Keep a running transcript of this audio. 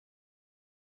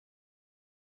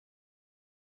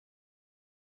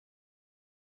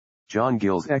John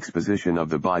Gill's Exposition of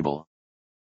the Bible.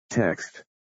 Text.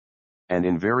 And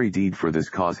in very deed for this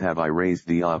cause have I raised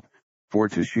thee up, for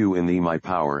to shew in thee my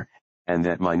power, and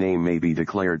that my name may be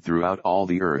declared throughout all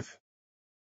the earth.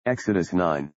 Exodus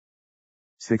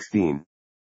 9:16.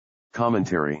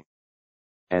 Commentary.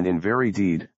 And in very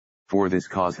deed, for this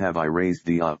cause have I raised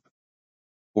thee up.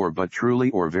 Or but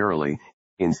truly or verily,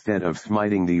 instead of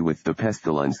smiting thee with the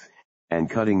pestilence, and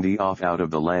cutting thee off out of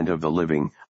the land of the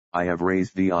living, I have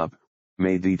raised thee up,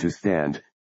 made thee to stand,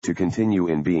 to continue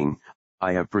in being.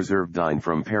 I have preserved thine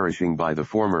from perishing by the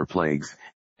former plagues,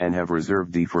 and have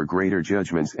reserved thee for greater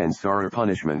judgments and sorer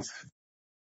punishments.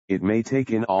 It may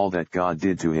take in all that God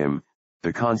did to him,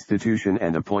 the constitution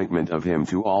and appointment of him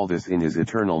to all this in his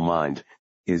eternal mind,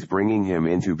 his bringing him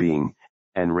into being,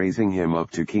 and raising him up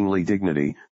to kingly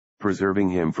dignity, preserving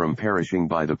him from perishing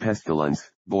by the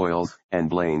pestilence, boils,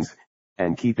 and blains,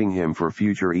 and keeping him for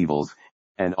future evils,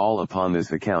 and all upon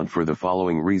this account for the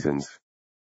following reasons.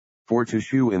 For to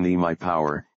shew in thee my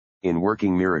power, in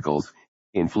working miracles,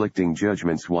 inflicting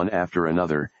judgments one after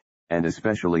another, and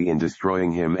especially in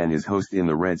destroying him and his host in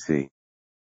the Red Sea.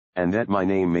 And that my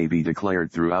name may be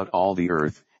declared throughout all the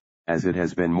earth, as it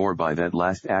has been more by that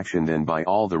last action than by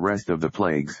all the rest of the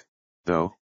plagues,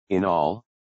 though, in all,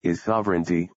 his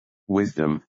sovereignty,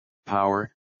 wisdom,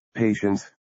 power,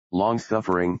 patience,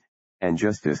 long-suffering, and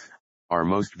justice, are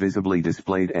most visibly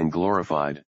displayed and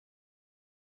glorified.